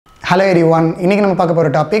Hello everyone, இன்னைக்கு நம்ம பார்க்க போற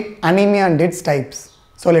topic anemia and its types.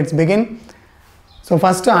 So let's begin. So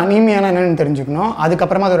first anemia என்னன்னு தெரிஞ்சுக்கணும். அதுக்கு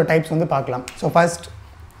அப்புறமா அதோட டைப்ஸ் வந்து பார்க்கலாம். So first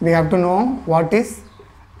we have to know what is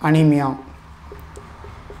anemia.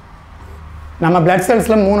 நம்ம blood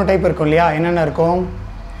cellsல மூணு டைப் இருக்கும் இல்லையா? என்னென்ன இருக்கும்?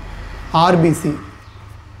 RBC,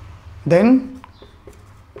 then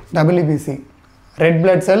WBC, red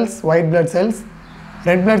blood cells, white blood cells.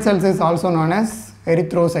 Red blood cells is also known as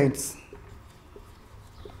erythrocytes.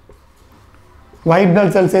 White blood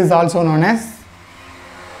cells is also known as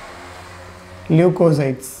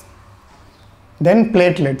leukocytes. Then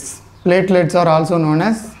platelets. Platelets are also known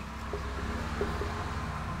as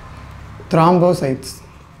thrombocytes.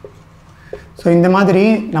 So இந்த மாதிரி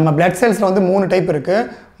நம்ம blood cellsல வந்து மூணு type இருக்கு.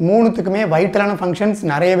 மூணுத்துக்குமே வைட்டலான functions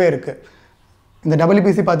நிறையவே இருக்கு. இந்த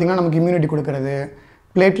WBC பாத்தீங்கன்னா நமக்கு இம்யூனிட்டி கொடுக்கிறது.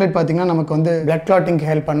 பிளேட்லெட் பாத்தீங்கன்னா நமக்கு வந்து blood clotting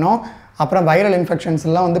ஹெல்ப் பண்ணும். அப்புறம் வைரல் இன்ஃபெக்ஷன்ஸ்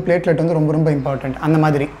எல்லாம் வந்து பிளேட்லெட் வந்து ரொம்ப இம்பார்ட்டன்ட். அந்த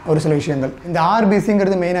மாதிரி ஒரு சில விஷயங்கள். இந்த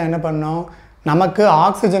RBCங்கிறது மெயினாக என்ன பண்ணோம், நமக்கு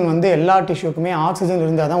ஆக்சிஜன் வந்து எல்லா டிஷ்யூக்குமே ஆக்சிஜன்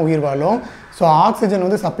இருந்தால் தான் உயிர் வாழும். ஸோ ஆக்சிஜன்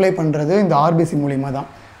வந்து சப்ளை பண்ணுறது இந்த RBC மூலிமா தான்.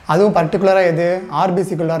 அதுவும் பர்டிகுலராக எது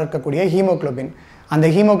RBCக்குள்ளார இருக்கக்கூடிய ஹீமோக்ளோபின். அந்த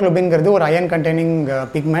ஹீமோக்ளோபின்ங்கிறது ஒரு அயன் கண்டெய்னிங்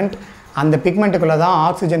பிக்மெண்ட். அந்த பிக்மெண்ட்டுக்குள்ளே தான்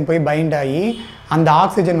ஆக்சிஜன் போய் பைண்ட் ஆகி அந்த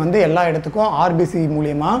ஆக்சிஜன் வந்து எல்லா இடத்துக்கும் RBC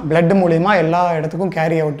மூலிமா பிளட் மூலிமா எல்லா இடத்துக்கும்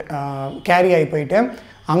கேரி ஆகி போயிட்டு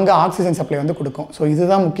அங்கே ஆக்சிஜன் சப்ளை வந்து கொடுக்கும். ஸோ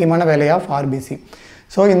இதுதான் முக்கியமான வேலை ஆஃப் RBC.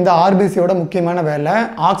 ஸோ இந்த RBCயோட முக்கியமான வேலை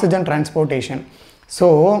ஆக்சிஜன் டிரான்ஸ்போர்ட்டேஷன். ஸோ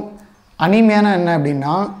அனீமியானா என்ன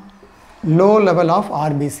அப்படின்னா low level of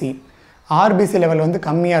RBC level வந்து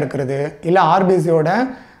கம்மியாக இருக்கிறது, இல்லை RBCயோட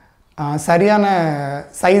சரியான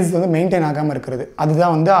சைஸ் வந்து மெயின்டைன் ஆகாமல் இருக்கிறது,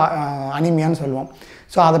 அதுதான் வந்து அனீமியான்னு சொல்லுவோம்.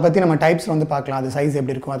 ஸோ அதை பற்றி நம்ம டைப்ஸ் வந்து பார்க்கலாம், அது சைஸ்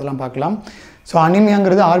எப்படி இருக்கும் அதெல்லாம் பார்க்கலாம். ஸோ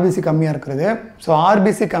அனீமியாங்கிறது RBC கம்மியாக இருக்கிறது. ஸோ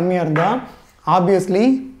RBC கம்மியாக இருந்தால் ஆப்வியஸ்லி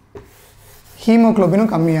ஹீமோக்ளோபினும்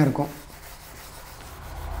கம்மியாக இருக்கும்.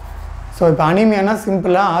 ஸோ இப்போ அனீமியானா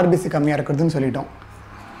சிம்பிளாக RBC கம்மியாக இருக்கிறதுன்னு சொல்லிட்டோம்.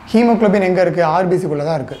 ஹீமோக்ளோபின் எங்கே இருக்குது? RBCக்குள்ளே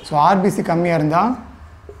தான் இருக்குது. ஸோ RBC கம்மியாக இருந்தால்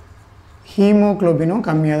ஹீமோக்ளோபினும்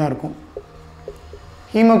கம்மியாக தான் இருக்கும்.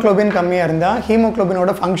 ஹீமோக்ளோபின் கம்மியாக இருந்தால்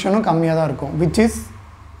ஹீமோக்ளோபினோட ஃபங்க்ஷனும் கம்மியாக தான் இருக்கும், விச் இஸ்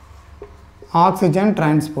ஆக்சிஜன்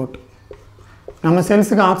டிரான்ஸ்போர்ட். நம்ம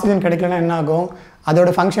செல்ஸுக்கு ஆக்சிஜன் கிடைக்கலன்னா என்ன ஆகும், அதோட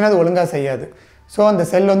ஃபங்க்ஷனை அது ஒழுங்காக செய்யாது. ஸோ அந்த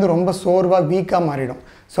செல் வந்து ரொம்ப சோர்வாக வீக்காக மாறிடும்.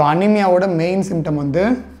 ஸோ அனீமியாவோட மெயின் சிம்டம் வந்து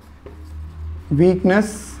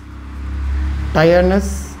வீக்னஸ்,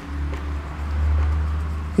 டயர்ட்னஸ்.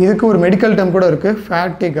 இதுக்கு ஒரு மெடிக்கல் டேர்ம் கூட இருக்குது,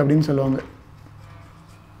 ஃபேட்டிக் அப்படின்னு சொல்லுவாங்க.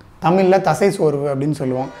 தமிழில் தசை சோர்வு அப்படின்னு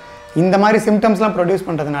சொல்லுவோம். இந்த மாதிரி சிம்டம்ஸ்லாம் ப்ரொடியூஸ்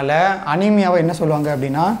பண்ணுறதுனால அனீமியாவை என்ன சொல்லுவாங்க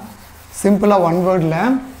அப்படின்னா, சிம்பிளாக ஒன் வேர்டில்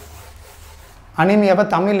அனீமியாவை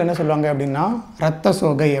தமிழில் என்ன சொல்லுவாங்க அப்படின்னா இரத்த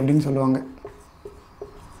சோகை அப்படின்னு சொல்லுவாங்க.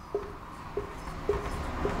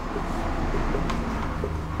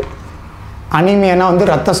 அனீமியானா வந்து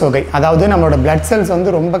இரத்த சோகை, அதாவது நம்மளோட பிளட் செல்ஸ்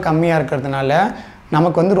வந்து ரொம்ப கம்மியாக இருக்கிறதுனால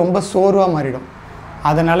நமக்கு வந்து ரொம்ப சோர்வாக மாறிடும்.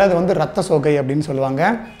 அதனால் அது வந்து இரத்த சோகை அப்படின்னு சொல்லுவாங்க.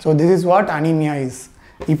 So this is what anaemia is.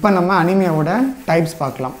 இப்போ நம்ம அனீமியாவோட டைப்ஸ்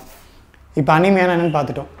பார்க்கலாம். இப்போ அனீமியானா என்னென்னு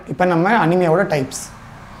பார்த்துட்டோம். இப்போ நம்ம அனீமியாவோட டைப்ஸ்.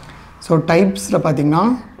 ஸோ டைப்ஸில் பார்த்திங்கன்னா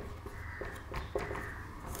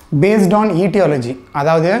பேஸ்ட் ஆன் ஈட்டியாலஜி,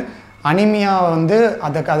 அதாவது அனீமியா வந்து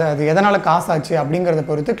அது எதனால் காசு ஆச்சு அப்படிங்கிறத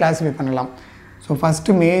பொறுத்து கிளாஸிஃபை பண்ணலாம். ஸோ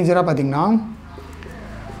ஃபஸ்ட்டு மேஜராக பார்த்திங்கன்னா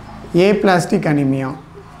ஏபிளாஸ்டிக் அனீமியா.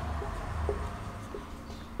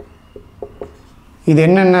 இது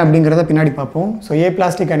என்னென்ன அப்படிங்கிறத பின்னாடி பார்ப்போம். ஸோ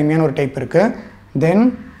ஏபிளாஸ்டிக் அனீமியான்னு ஒரு டைப் இருக்குது. தென்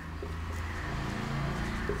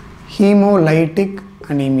haemolytic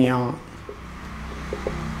anaemia.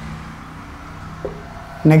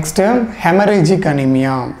 Next haemorrhagic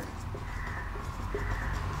anaemia.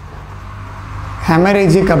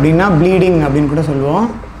 Haemorrhagic அப்படின்னா ப்ளீடிங் அப்படின்னு கூட சொல்லுவோம்.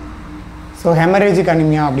 ஸோ ஹெமரேஜிக்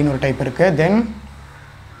அனீமியா அப்படின்னு ஒரு டைப் இருக்குது. தென்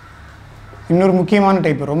இன்னொரு முக்கியமான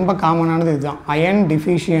டைப், ரொம்ப காமனானது இதுதான், அயன்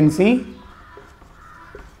டிஃபிஷியன்சி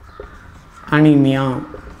அனீமியா.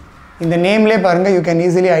 இந்த நேம்லேயே பாருங்கள், யூ கேன்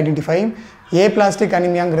ஈஸிலி ஐடென்டிஃபை. ஏபிளாஸ்டிக்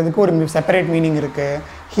அனீமியாங்கிறதுக்கு ஒரு செப்பரேட் மீனிங் இருக்குது,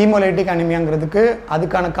 ஹீமோலைட்டிக் அனீமியாங்கிறதுக்கு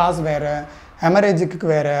அதுக்கான காசு வேறு, ஹெமரேஜிக்கு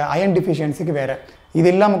வேறு, அயன் டிஃபிஷியன்சிக்கு வேறு. இது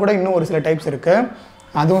இல்லாமல் கூட இன்னும் ஒரு சில டைப்ஸ் இருக்குது,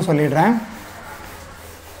 அதுவும் சொல்லிடுறேன்.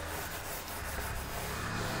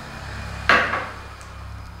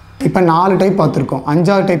 இப்போ 4 டைப் பார்த்துருக்கோம்.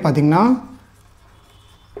 5வது டைப் பார்த்திங்கன்னா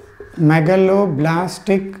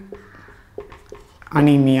மெகலோபிளாஸ்டிக்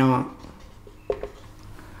அனீமியா.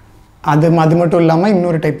 அது மட்டும் இல்லாமல்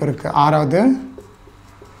இன்னொரு டைப் இருக்குது, 6வது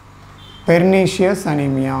பெர்னிஷியஸ்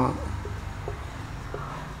அனீமியா.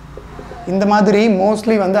 இந்த மாதிரி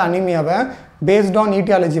மோஸ்ட்லி வந்து அனீமியாவை பேஸ்ட் ஆன்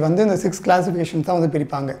ஈட்டியாலஜி வந்து இந்த 6 கிளாஸிஃபிகேஷன்ஸ் தான் வந்து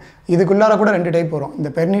பிரிப்பாங்க. இதுக்குள்ளார கூட 2 டைப் வரும்.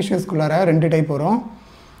 இந்த பெர்னிஷியஸ்க்குள்ளார 2 டைப் வரும்.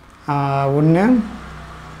 ஒன்று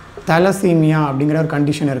தலசீமியா அப்படிங்கிற ஒரு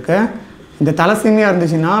கண்டிஷன் இருக்குது. இந்த தலசீமியா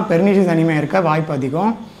இருந்துச்சுன்னா பெர்னிஷியஸ் அனீமியா இருக்க வாய்ப்பு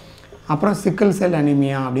அதிகம். அப்புறம் சிக்கிள் செல்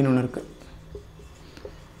அனீமியா அப்படின்னு ஒன்று இருக்குது.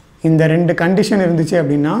 இந்த 2 கண்டிஷன் இருந்துச்சு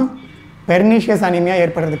அப்படின்னா பெர்னிஷியஸ் அனீமியா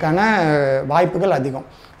ஏற்படுறதுக்கான வாய்ப்புகள் அதிகம்.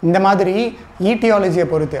 இந்த மாதிரி ஈட்டியாலஜியை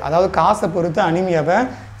பொறுத்து, அதாவது காசை பொறுத்து அனீமியாவை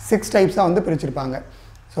 6 டைப்ஸாக வந்து பிரிச்சிருப்பாங்க.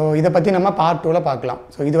 ஸோ இதை பற்றி நம்ம பார்ட் 2ல் பார்க்கலாம்.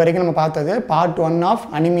 ஸோ இது வரைக்கும் நம்ம பார்த்தது part 1 of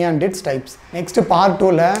anaemia and it's types. Next part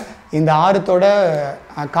 2ல் இந்த ஆறுத்தோட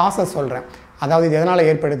காசை சொல்கிறேன். அதாவது இது எதனால்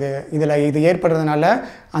ஏற்படுது, இது ஏற்படுறதுனால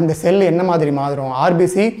அந்த செல் என்ன மாதிரி மாறும்,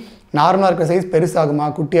 ஆர்பிசி நார்மலாக இருக்கிற சைஸ் பெருசாகுமா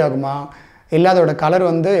குட்டியாகுமா, இல்லை அதோட கலர்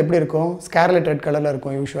வந்து எப்படி இருக்கும், ஸ்கேர்லெட் ரெட் கலரில்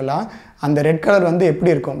இருக்கும் யூஸ்வலாக. அந்த ரெட் கலர் வந்து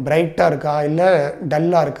எப்படி இருக்கும், பிரைட்டாக இருக்கா இல்லை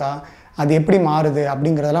டல்லாக இருக்கா, அது எப்படி மாறுது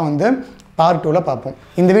அப்படிங்கிறதெல்லாம் வந்து பார்ட் 2ல் பார்ப்போம்.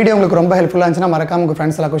 இந்த வீடியோ உங்களுக்கு ரொம்ப ஹெல்ப்ஃபுல்லாக இருந்துச்சுன்னா மறக்காம உங்கள்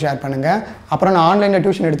ஃப்ரெண்ட்ஸ் எல்லாருக்கும் ஷேர் பண்ணுங்கள். அப்புறம் நான் ஆன்லைனில்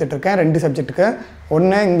டியூஷன் எடுத்துகிட்டு இருக்கேன் 2 சப்ஜெக்ட்டுக்கு.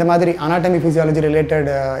 ஒன்று இந்த மாதிரி அனாட்டமி ஃபிசியாலஜி ரிலேட்டட்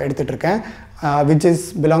எடுத்துகிட்டு இருக்கேன், which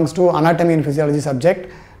belongs to anatomy and physiology subject.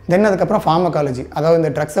 தென் அதுக்கப்புறம் ஃபார்மகாலஜி, அதாவது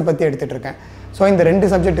இந்த ட்ரக்ஸை பற்றி எடுத்துகிட்டு இருக்கேன். ஸோ இந்த 2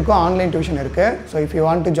 சப்ஜெக்ட்டுக்கும் ஆன்லைன் டியூஷன் இருக்குது. So if you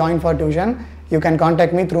want to join for tuition you can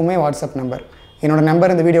contact me through my WhatsApp number. என்னோட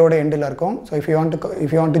நம்பர் இந்த வீடியோட எண்டில் இருக்கும். So if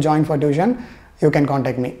you want to join for tuition you can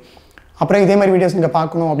contact me. அப்புறம் இதே மாதிரி videos நீங்கள்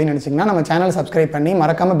பார்க்கணும் அப்படின்னு நினச்சிங்கன்னா நம்ம சேனல் சப்ஸ்கிரைப் பண்ணி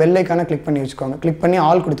மறக்காமல் பெல் ஐக்கானை கிளிக் பண்ணி வச்சுக்கோங்க. கிளிக் பண்ணி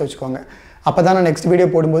ஆல் கொடுத்து வச்சுக்கோங்க. அப்போ தான் நான் நெக்ஸ்ட் வீடியோ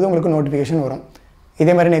போடும்போது உங்களுக்கு நோட்டிஃபிகேஷன் வரும்.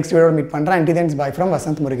 இதே மாதிரி நெக்ஸ்ட் வீடியோட மீட் பண்ணுறேன். Until then, bye from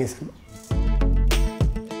Vasanth Murugesan.